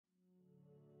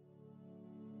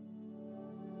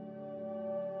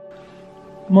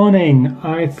Morning.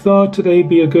 I thought today would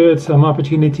be a good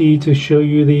opportunity to show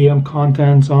you the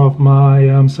contents of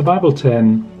my survival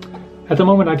tin. At the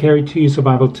moment I carry two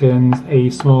survival tins, a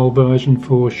small version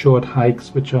for short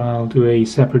hikes, which I'll do a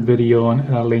separate video on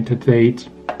at a later date.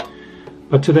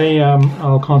 But today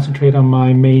I'll concentrate on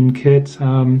my main kit.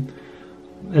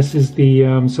 This is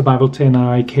the survival tin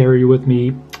I carry with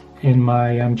me in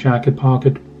my jacket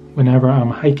pocket whenever I'm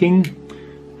hiking,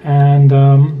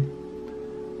 and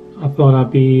I thought it'd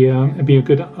be a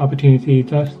good opportunity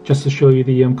just to show you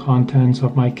the contents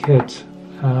of my kit.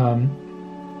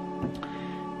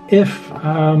 If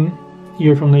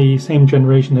you're from the same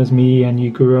generation as me and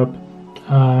you grew up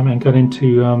and got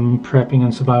into prepping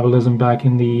and survivalism back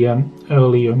in the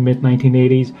early or mid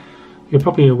 1980s, you're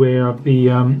probably aware of the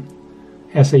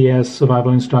SAS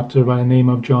survival instructor by the name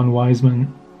of John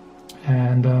Wiseman.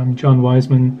 And John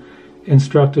Wiseman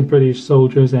instructed British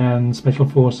soldiers and special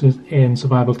forces in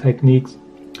survival techniques,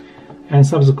 and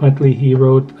subsequently he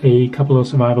wrote a couple of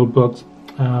survival books.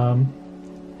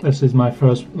 This is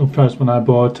the first one I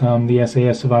bought, the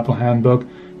SAS Survival Handbook,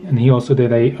 and he also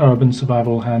did a Urban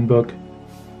Survival Handbook.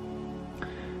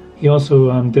 He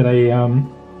also did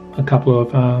a couple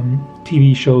of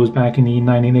TV shows back in the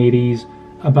 1980s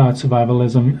about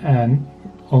survivalism, and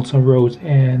also wrote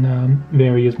in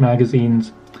various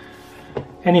magazines.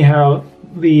 Anyhow,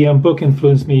 the book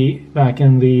influenced me back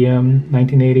in the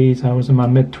 1980s. I was in my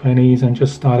mid-20s and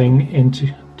just starting into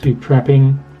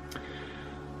prepping.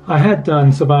 I had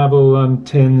done survival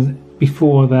tins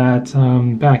before that.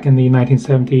 Back in the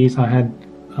 1970s, I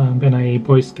had been a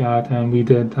Boy Scout, and we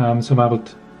did survival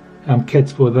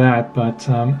kits for that. But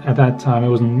at that time, it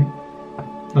wasn't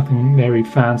nothing very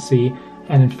fancy,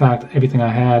 and in fact, everything I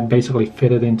had basically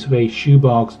fitted into a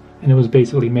shoebox, and it was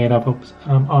basically made up of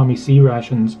Army sea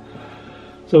rations.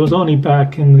 So it was only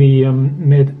back in the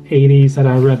mid-80s that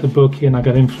I read the book here, and I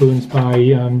got influenced by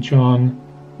John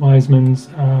Wiseman's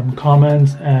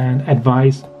comments and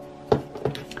advice.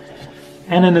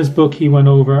 And in his book he went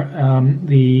over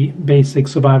the basic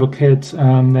survival kits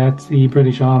that the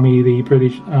British Army, the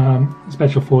British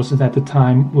Special Forces at the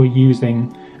time were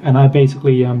using, and I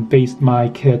basically based my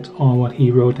kit on what he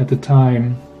wrote at the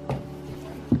time.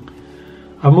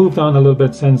 I've moved on a little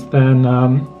bit since then.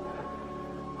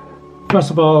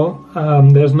 First of all,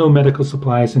 there's no medical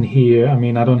supplies in here. I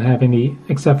mean, I don't have any,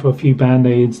 except for a few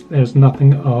band-aids. There's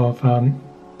nothing of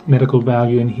medical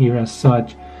value in here as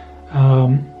such.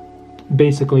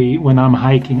 Basically, when I'm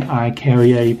hiking, I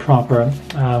carry a proper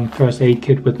first aid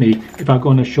kit with me. If I go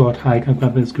on a short hike, I've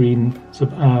got this green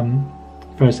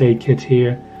first aid kit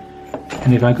here.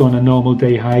 And if I go on a normal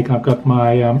day hike, I've got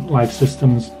my Life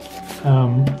Systems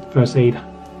first aid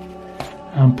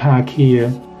pack here.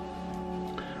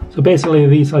 So basically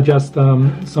these are just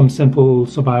some simple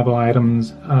survival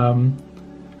items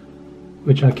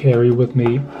which I carry with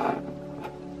me.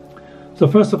 So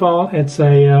first of all, it's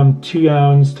a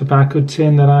 2-ounce tobacco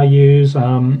tin that I use.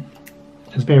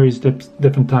 There's various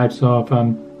different types of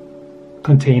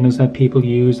containers that people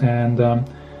use, and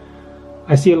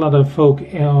I see a lot of folk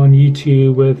on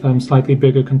YouTube with slightly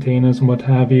bigger containers and what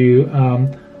have you.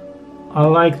 I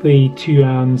like the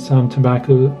 2-ounce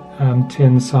tobacco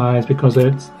tin size because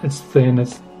it's thin.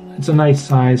 It's a nice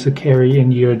size to carry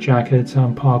in your jacket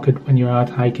pocket when you're out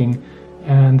hiking,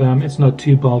 and it's not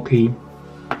too bulky.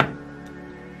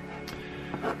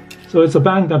 So it's a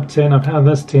banged up tin. I've had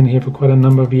this tin here for quite a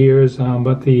number of years,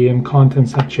 but the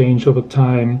contents have changed over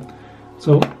time.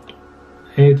 So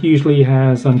it usually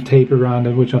has tape around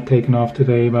it, which I've taken off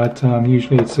today, but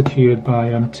usually it's secured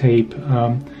by tape.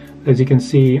 As you can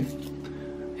see,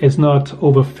 it's not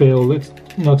overfilled, it's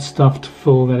not stuffed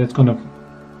full that it's going to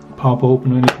pop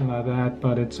open or anything like that,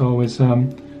 but it's always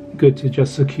good to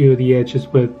just secure the edges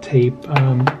with tape,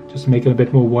 just to make it a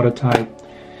bit more watertight,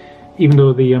 even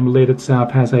though the lid itself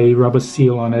has a rubber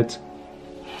seal on it.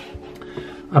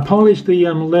 I polished the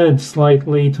lid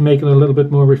slightly to make it a little bit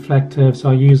more reflective,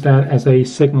 so I use that as a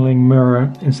signaling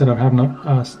mirror instead of having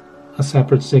a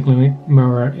separate signaling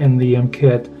mirror in the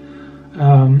kit.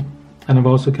 And I've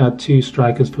also got 2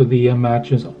 strikers for the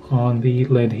matches on the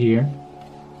lid here.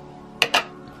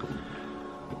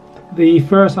 The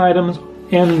first items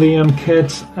in the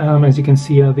kit, as you can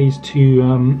see, are these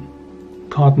 2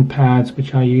 cotton pads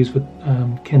which I use for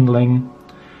kindling.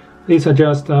 These are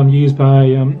just used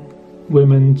by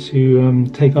women to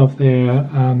take off their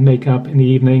makeup in the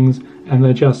evenings, and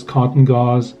they're just cotton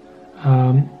gauze.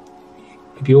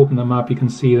 If you open them up, you can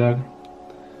see they're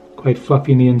quite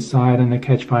fluffy on the inside, and they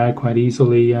catch fire quite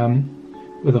easily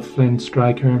with a flint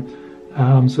striker.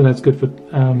 So that's good for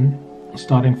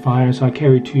starting fire. So I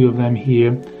carry 2 of them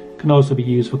here. Can also be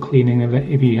used for cleaning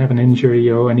if you have an injury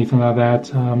or anything like that.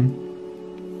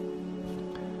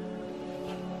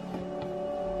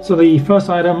 So the first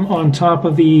item on top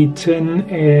of the tin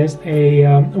is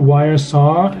a wire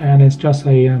saw, and it's just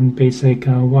a basic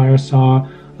wire saw.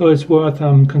 Though it's worth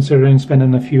considering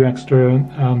spending a few extra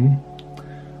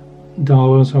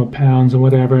dollars or pounds or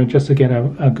whatever just to get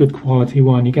a good quality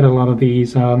one. You get a lot of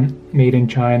these made in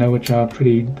China, which are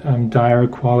pretty dire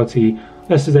quality.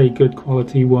 This is a good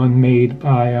quality one made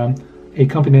by a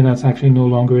company that's actually no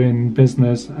longer in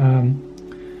business.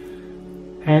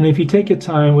 And if you take your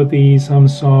time with these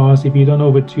saws, if you don't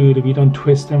overdo it, if you don't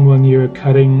twist them when you're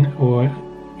cutting or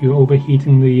you're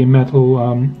overheating the metal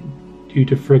due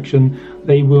to friction,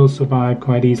 they will survive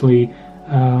quite easily.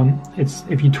 It's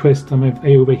if you twist them, if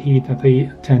they overheat, that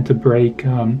they tend to break.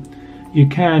 You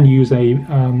can use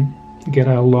get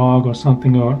a log or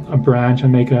something or a branch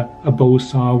and make a bow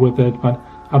saw with it, but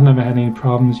I've never had any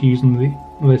problems using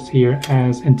this here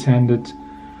as intended.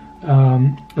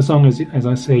 As long as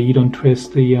I say, you don't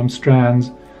twist the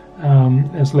strands,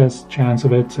 there's less chance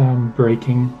of it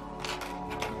breaking.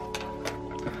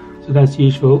 So that's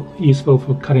useful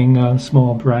for cutting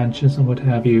small branches and what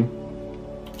have you.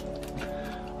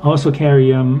 I also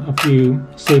carry a few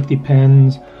safety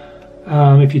pins.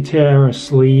 If you tear a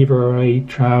sleeve or a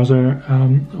trouser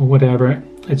or whatever,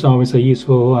 it's always a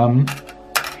useful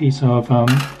piece of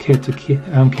kit to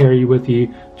carry with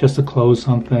you just to close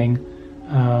something.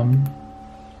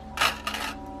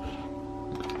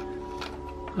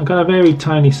 I've got a very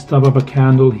tiny stub of a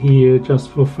candle here just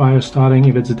for fire starting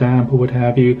if it's damp or what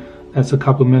have you. That's a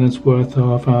couple of minutes worth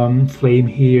of flame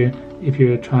here if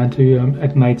you're trying to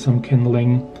ignite some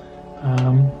kindling.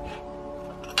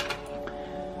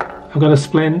 I've got a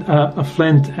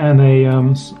flint and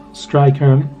a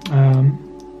striker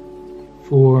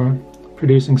for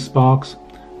producing sparks.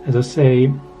 As I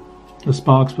say, the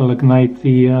sparks will ignite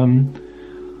the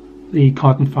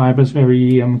cotton fibers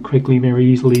very quickly, very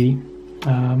easily.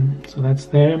 So that's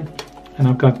there. And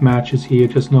I've got matches here,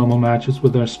 just normal matches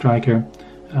with a striker.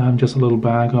 Just a little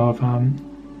bag of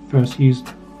first used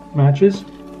matches.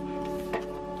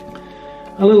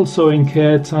 A little sewing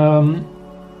kit,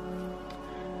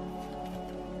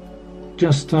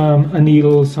 just a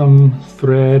needle, some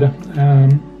thread,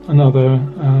 another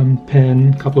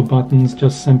pin, couple of buttons,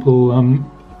 just simple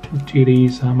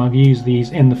duties. I've used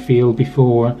these in the field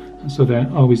before, so they're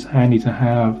always handy to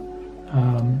have.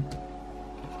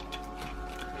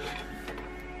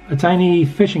 A tiny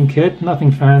fishing kit,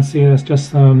 nothing fancy, it's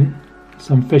just some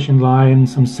fishing line,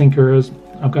 some sinkers.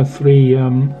 I've got 3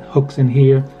 hooks in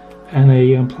here and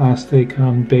a plastic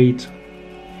bait.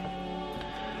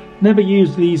 Never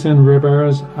used these in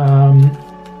rivers,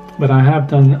 but I have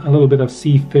done a little bit of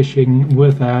sea fishing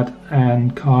with that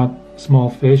and caught small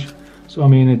fish. So I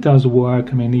mean, it does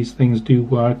work. I mean, these things do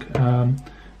work,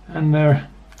 and they're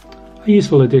a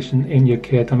useful addition in your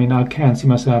kit. I mean, I can't see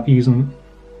myself using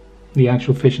the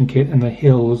actual fishing kit in the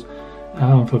hills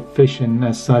for fishing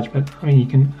as such, but I mean, you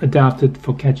can adapt it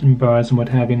for catching birds and what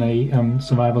have you in a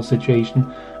survival situation,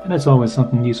 and it's always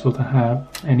something useful to have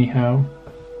anyhow.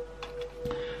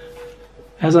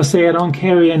 As I say, I don't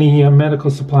carry any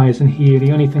medical supplies in here.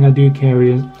 The only thing I do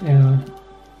carry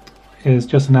is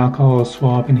just an alcohol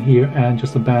swab in here and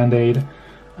just a band-aid,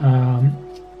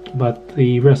 but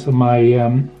the rest of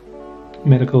my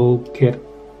medical kit,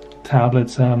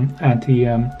 tablets,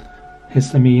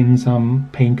 antihistamines,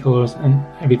 painkillers and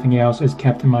everything else is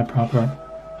kept in my proper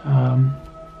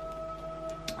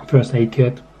first aid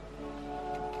kit.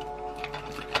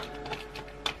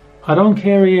 I don't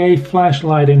carry a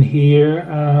flashlight in here.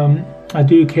 I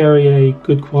do carry a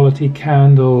good quality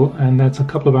candle, and that's a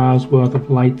couple of hours worth of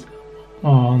light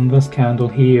on this candle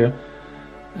here.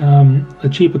 The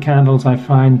cheaper candles I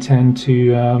find tend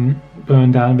to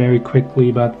burn down very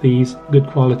quickly, but these good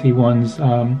quality ones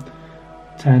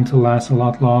tend to last a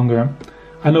lot longer.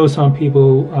 I know some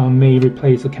people may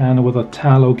replace a candle with a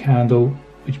tallow candle,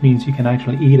 which means you can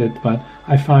actually eat it, but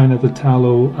I find that the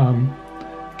tallow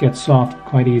gets soft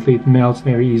quite easily. It melts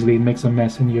very easily. It makes a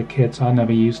mess in your kit, so I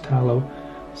never use tallow.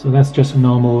 So that's just a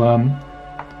normal,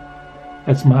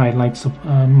 that's my light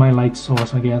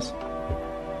source, I guess.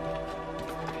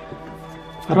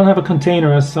 I don't have a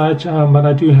container as such, but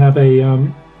I do have a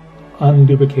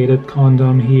unlubricated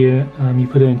condom here. You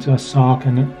put it into a sock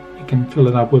and you can fill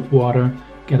it up with water.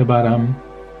 Get about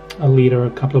a liter, a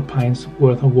couple of pints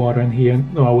worth of water in here,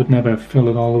 though I would never fill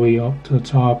it all the way up to the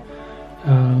top.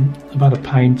 About a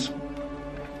pint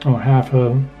or half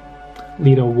a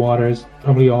liter of water is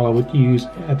probably all I would use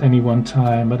at any one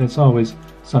time, but it's always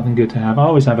something good to have. I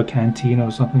always have a canteen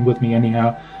or something with me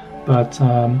anyhow, but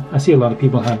I see a lot of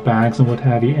people have bags and what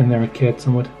have you in their kits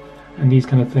and these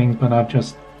kind of things, but I've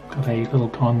just got a little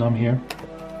condom here.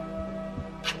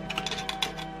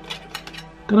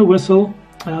 Got a whistle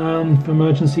for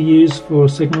emergency use for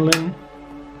signaling.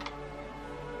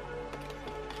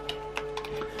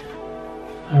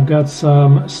 I've got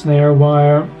some snare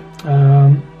wire.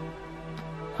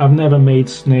 I've never made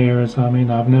snares. I mean,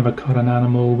 I've never caught an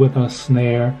animal with a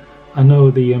snare. I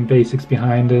know the basics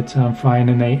behind it.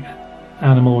 Finding an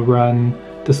animal run,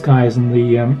 disguising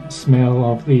the smell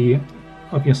of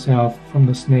yourself from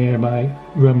the snare by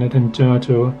rubbing it in dirt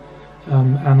or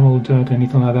animal dirt,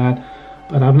 anything like that.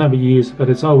 But I've never used it. But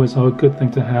it's always a good thing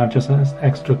to have, just as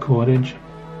extra cordage.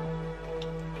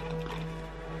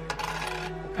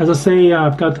 As I say,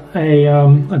 I've got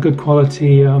a good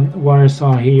quality wire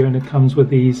saw here, and it comes with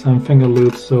these finger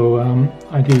loops, so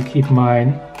I do keep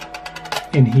mine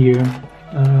in here.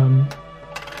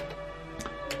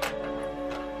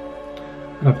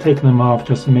 I've taken them off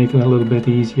just to make it a little bit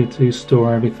easier to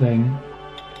store everything.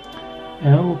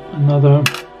 Oh, another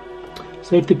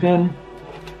safety pin.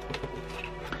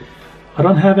 I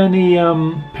don't have any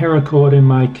paracord in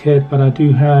my kit, but I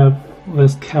do have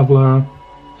this Kevlar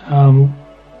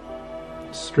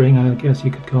string, I guess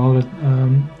you could call it,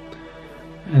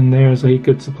 and there's a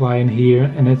good supply in here,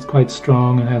 and it's quite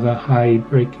strong and has a high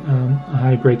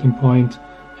breaking point,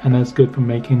 and that's good for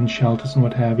making shelters and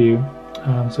what have you.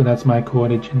 So that's my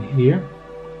cordage in here,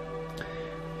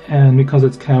 and because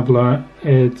it's Kevlar,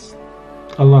 it's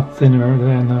a lot thinner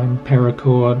than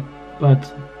paracord,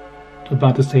 but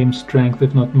about the same strength,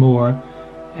 if not more,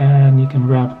 and you can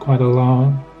wrap quite a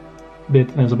long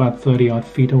bit. There's about 30 odd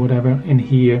feet or whatever in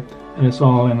here, and it's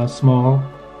all in a small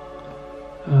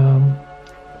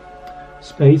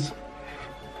space.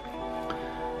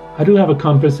 I do have a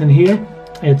compass in here.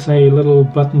 It's a little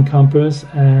button compass,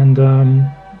 and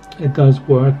it does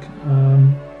work.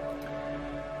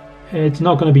 It's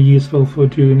not going to be useful for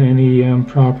doing any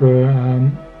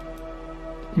proper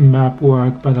map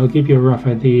work, but I'll give you a rough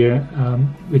idea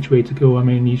which way to go. I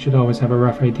mean, you should always have a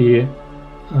rough idea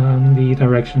the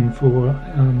direction for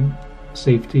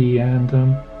safety and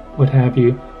what have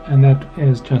you, and that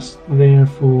is just there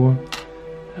for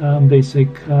basic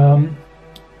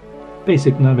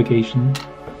navigation.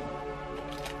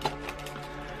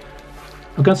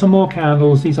 I've got some more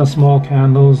candles. These are small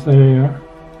candles.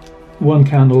 One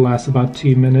candle lasts about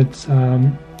 2 minutes,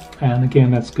 and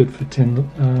again, that's good for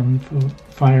for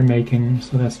fire making.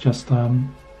 So that's just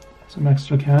some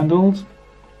extra candles.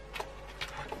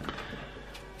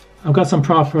 I've got some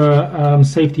proper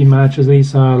safety matches.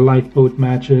 These are lifeboat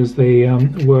matches. They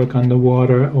work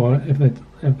underwater, or if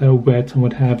they're wet and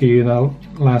what have you, they'll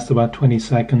last about 20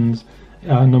 seconds,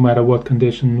 no matter what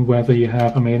condition, weather you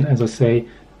have. I mean, as I say,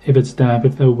 if it's damp,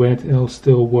 if they're wet, it'll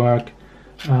still work.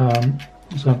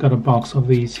 So I've got a box of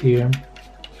these here,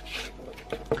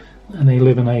 and they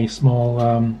live in a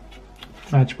small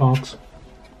matchbox.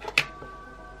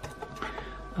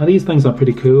 Now these things are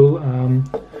pretty cool.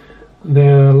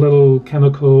 They're little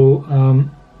chemical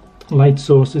light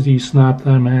sources. You snap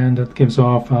them and it gives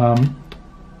off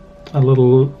a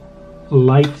little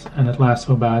light, and it lasts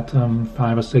for about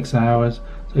 5 or 6 hours.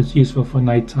 So it's useful for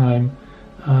nighttime.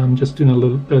 Just doing a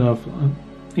little bit of,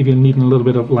 if you're needing a little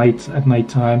bit of light at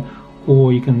nighttime,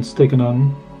 or you can stick it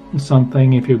on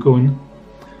something if you're going,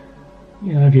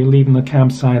 if you're leaving the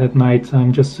campsite at night,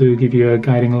 just to give you a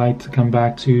guiding light to come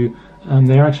back to.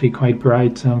 They're actually quite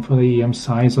bright for the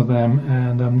size of them,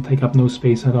 and take up no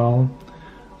space at all.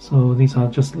 So these are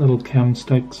just little chem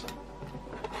sticks.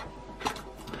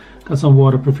 Got some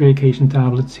water purification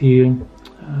tablets here.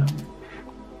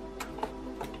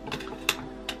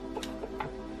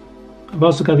 I've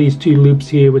also got these 2 loops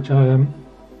here, which I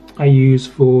use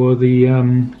for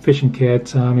the fishing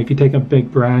kit. If you take a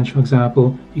big branch, for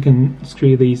example, you can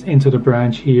screw these into the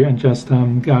branch here and just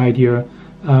guide your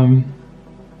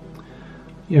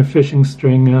fishing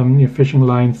string, your fishing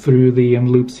line through the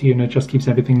loops here, and it just keeps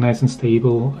everything nice and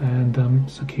stable and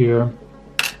secure.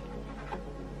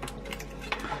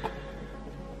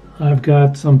 I've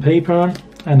got some paper,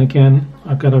 and again,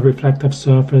 I've got a reflective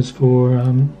surface for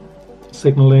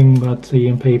signaling, but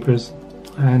the paper is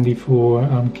handy for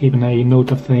keeping a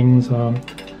note of things, and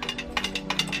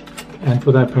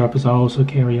for that purpose I also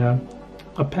carry a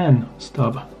pen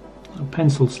stub, a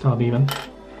pencil stub even.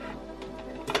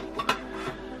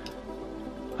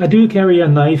 I do carry a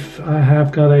knife. I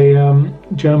have got a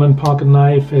German pocket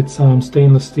knife. It's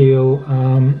stainless steel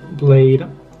blade,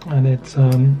 and it's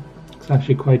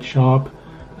actually quite sharp.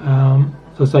 So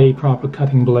it's a proper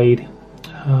cutting blade,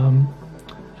 and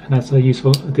that's a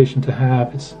useful addition to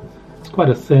have. It's quite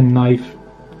a thin knife,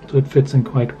 so it fits in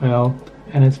quite well,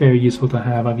 and it's very useful to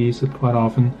have. I've used it quite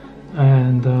often,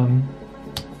 and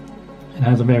it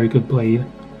has a very good blade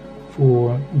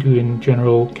for doing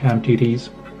general camp duties.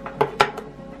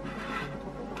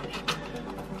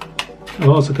 I've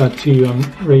also got two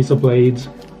razor blades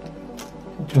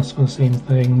just for the same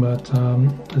thing, but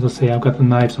as I say, I've got the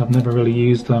knife, so I've never really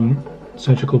used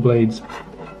surgical blades.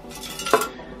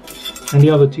 And the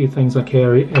other two things I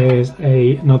carry is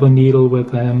another needle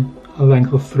with a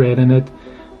length of thread in it.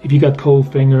 If you got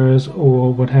cold fingers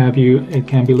or what have you, it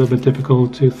can be a little bit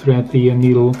difficult to thread the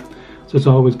needle, so it's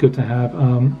always good to have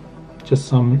just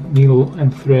some needle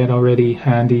and thread already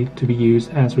handy to be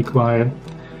used as required.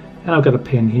 And I've got a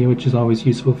pin here, which is always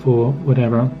useful for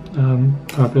whatever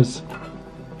purpose.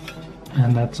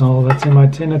 And that's all that's in my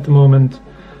tin at the moment.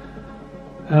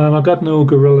 I've got no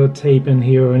Gorilla tape in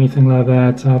here or anything like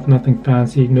that. I have nothing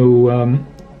fancy, no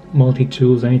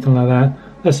multi-tools, anything like that.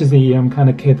 This is the kind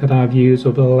of kit that I've used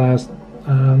over the last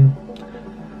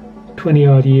 20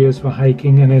 odd years for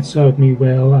hiking, and it served me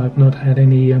well. I've not had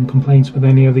any complaints with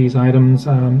any of these items.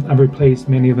 I've replaced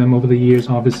many of them over the years,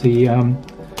 obviously,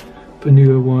 for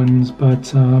newer ones,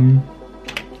 but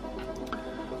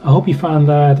I hope you found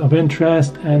that of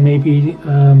interest and maybe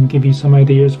give you some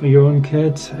ideas for your own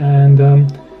kits. And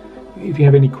if you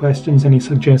have any questions, any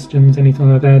suggestions,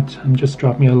 anything like that, just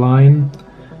drop me a line.